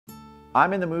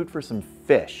I'm in the mood for some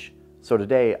fish. So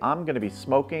today I'm going to be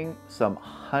smoking some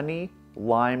honey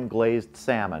lime glazed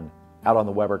salmon out on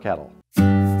the Weber Kettle.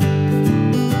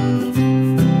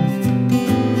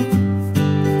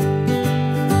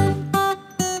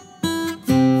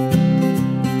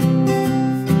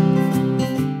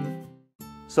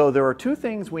 So there are two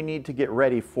things we need to get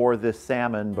ready for this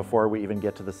salmon before we even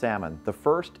get to the salmon. The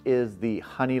first is the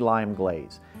honey lime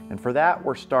glaze. And for that,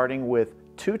 we're starting with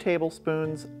 2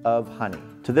 tablespoons of honey.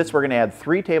 To this, we're going to add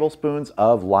 3 tablespoons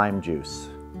of lime juice.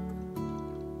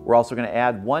 We're also going to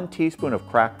add 1 teaspoon of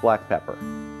cracked black pepper.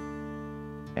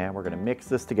 And we're going to mix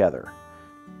this together.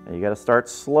 And you got to start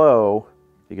slow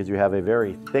because you have a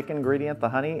very thick ingredient, the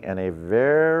honey, and a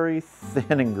very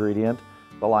thin ingredient,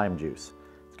 the lime juice.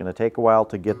 It's going to take a while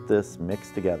to get this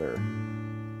mixed together.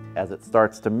 As it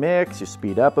starts to mix, you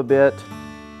speed up a bit.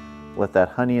 Let that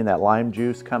honey and that lime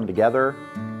juice come together.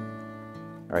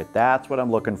 All right, that's what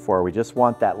I'm looking for. We just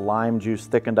want that lime juice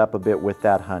thickened up a bit with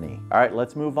that honey. All right,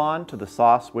 let's move on to the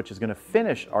sauce, which is going to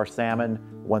finish our salmon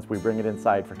once we bring it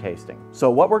inside for tasting. So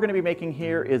what we're going to be making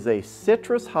here is a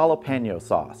citrus jalapeno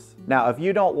sauce. Now, if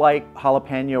you don't like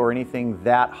jalapeno or anything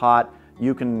that hot,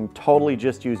 you can totally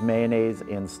just use mayonnaise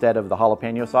instead of the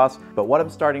jalapeno sauce. But what I'm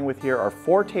starting with here are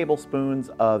 4 tablespoons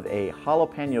of a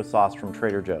jalapeno sauce from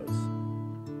Trader Joe's.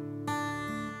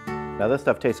 Now this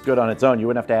stuff tastes good on its own. You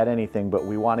wouldn't have to add anything, but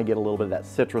we want to get a little bit of that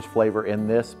citrus flavor in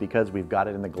this because we've got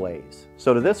it in the glaze.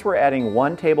 So to this we're adding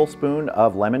 1 tablespoon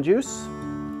of lemon juice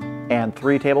and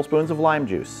 3 tablespoons of lime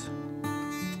juice.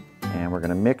 And we're going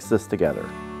to mix this together.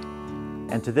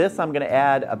 And to this I'm going to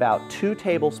add about 2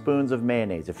 tablespoons of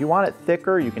mayonnaise. If you want it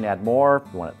thicker, you can add more.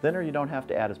 If you want it thinner, you don't have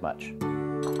to add as much.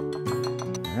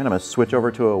 And I'm going to switch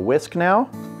over to a whisk now.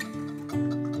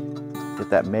 Get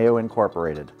that mayo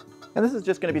incorporated. And this is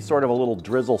just going to be sort of a little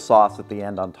drizzle sauce at the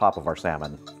end on top of our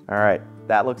salmon. All right,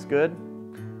 that looks good.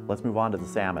 Let's move on to the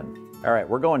salmon. All right,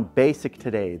 we're going basic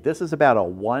today. This is about a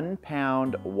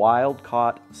 1-pound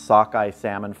wild-caught sockeye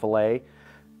salmon fillet,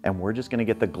 and we're just going to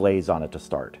get the glaze on it to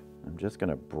start. I'm just going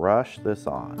to brush this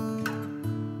on.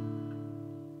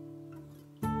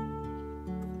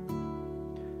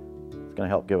 It's going to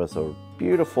help give us a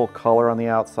beautiful color on the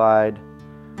outside.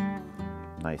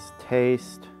 Nice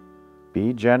taste.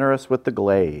 Be generous with the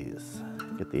glaze.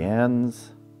 Get the ends.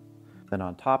 Then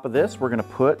on top of this, we're going to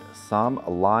put some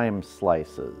lime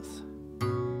slices.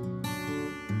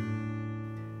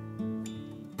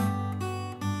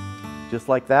 Just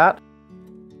like that.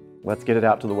 Let's get it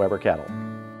out to the Weber Kettle.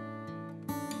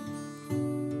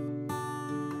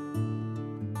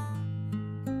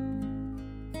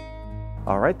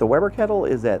 All right, the Weber Kettle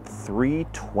is at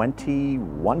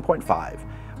 321.5.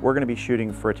 We're going to be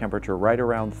shooting for a temperature right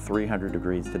around 300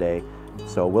 degrees today,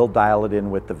 so we'll dial it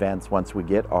in with the vents once we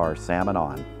get our salmon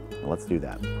on. Let's do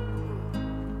that.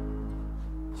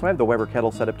 So I have the Weber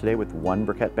Kettle set up today with 1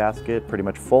 briquette basket, pretty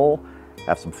much full. I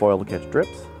have some foil to catch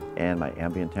drips and my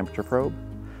ambient temperature probe.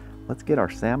 Let's get our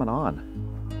salmon on.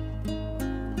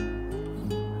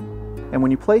 And when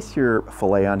you place your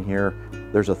fillet on here,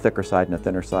 there's a thicker side and a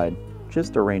thinner side.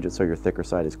 Just arrange it so your thicker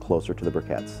side is closer to the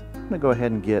briquettes. I'm going to go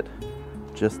ahead and get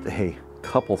just a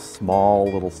couple small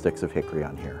little sticks of hickory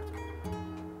on here.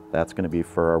 That's going to be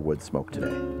for our wood smoke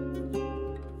today.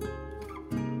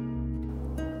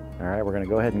 All right, we're going to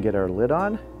go ahead and get our lid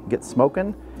on, get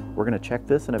smoking. We're going to check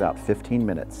this in about 15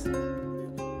 minutes.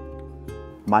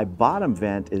 My bottom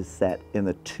vent is set in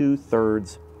the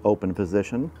 2/3 open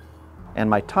position, and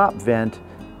my top vent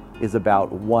is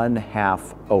about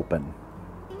 1/2 open.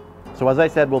 So as I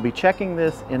said, we'll be checking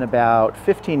this in about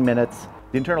 15 minutes.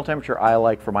 The internal temperature I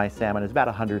like for my salmon is about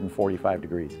 145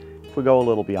 degrees. If we go a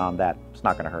little beyond that, it's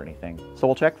not going to hurt anything. So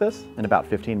we'll check this in about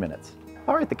 15 minutes.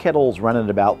 All right, the kettle's running at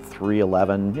about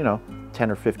 311, you know,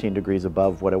 10 or 15 degrees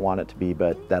above what I want it to be,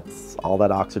 but that's all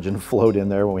that oxygen flowed in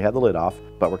there when we had the lid off.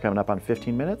 But we're coming up on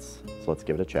 15 minutes, so let's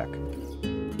give it a check.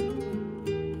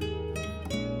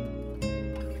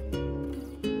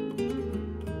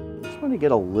 Just want to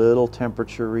get a little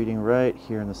temperature reading right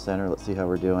here in the center. Let's see how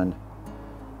we're doing.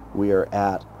 We are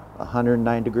at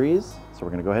 109 degrees, so we're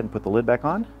going to go ahead and put the lid back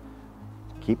on.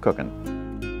 Keep cooking.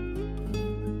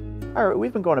 All right,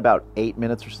 we've been going about 8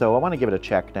 minutes or so. I want to give it a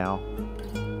check now.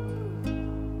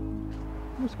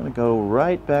 I'm just going to go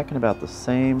right back in about the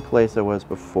same place I was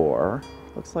before.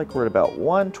 Looks like we're at about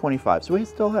 125, so we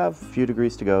still have a few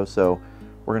degrees to go, so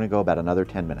we're going to go about another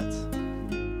 10 minutes.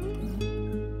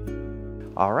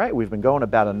 All right, we've been going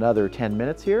about another 10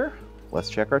 minutes here. Let's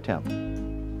check our temp.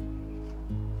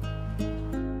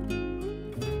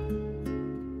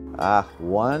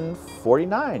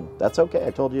 149. That's okay. I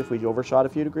told you if we overshot a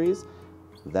few degrees,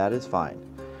 that is fine.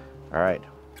 All right,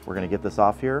 We're gonna get this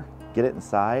off here, get it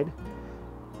inside,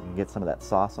 and get some of that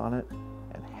sauce on it,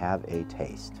 and have a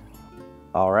taste.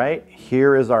 All right,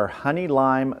 here is our honey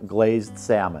lime glazed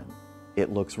salmon.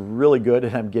 It looks really good,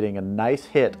 and I'm getting a nice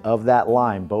hit of that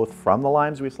lime, both from the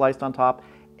limes we sliced on top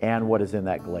and what is in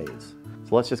that glaze.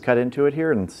 So let's just cut into it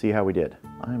here and see how we did.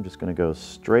 I'm just gonna go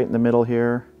straight in the middle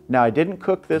here. Now, I didn't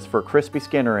cook this for crispy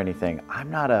skin or anything.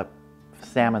 I'm not a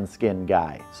salmon skin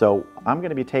guy, so I'm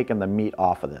gonna be taking the meat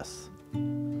off of this.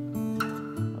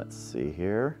 Let's see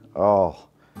here. Oh,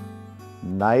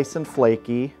 nice and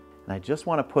flaky. And I just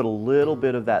want to put a little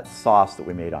bit of that sauce that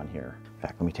we made on here. In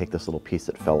fact, let me take this little piece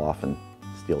that fell off and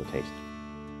steal a taste.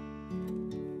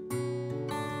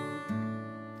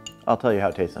 I'll tell you how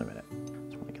it tastes in a minute.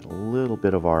 Just want to get a little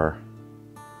bit of our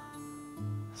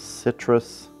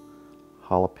citrus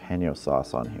jalapeno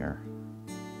sauce on here.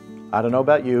 I don't know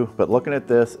about you, but looking at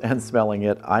this and smelling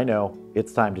it, I know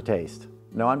it's time to taste.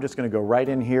 No, I'm just going to go right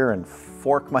in here and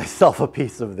fork myself a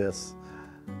piece of this.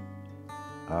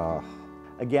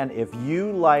 Again, if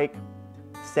you like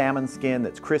salmon skin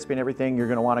that's crispy and everything, you're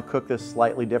going to want to cook this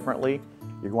slightly differently.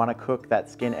 You want to cook that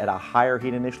skin at a higher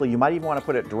heat initially. You might even want to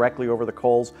put it directly over the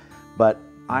coals, but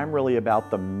I'm really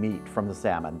about the meat from the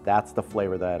salmon. That's the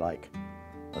flavor that I like.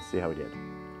 Let's see how we did.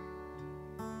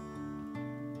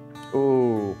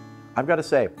 Ooh, I've got to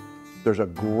say, there's a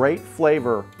great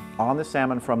flavor on the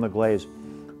salmon from the glaze,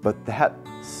 but that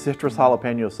citrus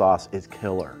jalapeno sauce is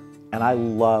killer. And I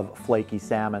love flaky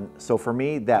salmon. So for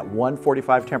me, that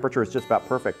 145 temperature is just about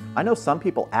perfect. I know some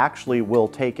people actually will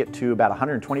take it to about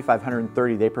 125,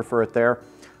 130. They prefer it there.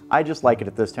 I just like it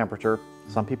at this temperature.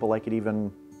 Some people like it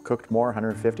even cooked more,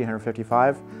 150,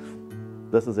 155.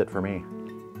 This is it for me.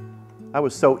 I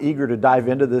was so eager to dive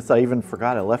into this, I even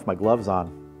forgot I left my gloves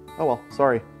on. Oh well,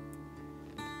 sorry.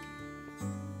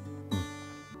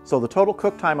 So the total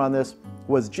cook time on this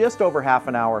was just over half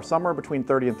an hour, somewhere between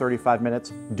 30 and 35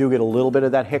 minutes. Do get a little bit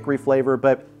of that hickory flavor,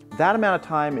 but that amount of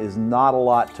time is not a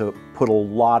lot to put a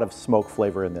lot of smoke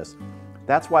flavor in this.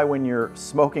 That's why when you're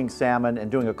smoking salmon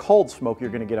and doing a cold smoke,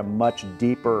 you're gonna get a much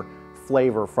deeper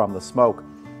flavor from the smoke.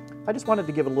 I just wanted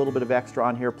to give a little bit of extra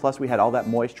on here, plus we had all that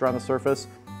moisture on the surface.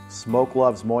 Smoke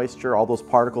loves moisture, all those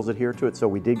particles adhere to it, so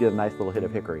we did get a nice little hit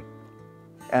of hickory.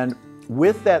 And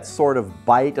with that sort of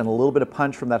bite and a little bit of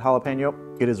punch from that jalapeno,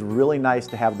 it is really nice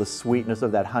to have the sweetness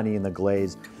of that honey in the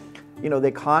glaze. You know,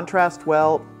 they contrast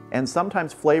well, and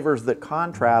sometimes flavors that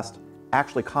contrast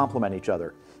actually complement each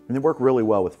other, and they work really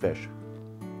well with fish.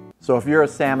 So if you're a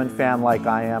salmon fan like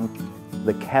I am,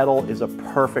 the kettle is a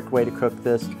perfect way to cook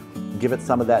this. Give it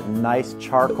some of that nice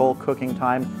charcoal cooking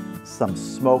time, some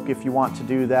smoke if you want to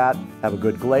do that, have a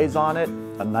good glaze on it,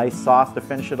 a nice sauce to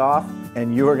finish it off,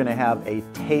 and you are going to have a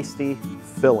tasty,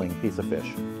 filling piece of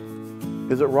fish.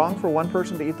 Is it wrong for one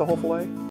person to eat the whole filet?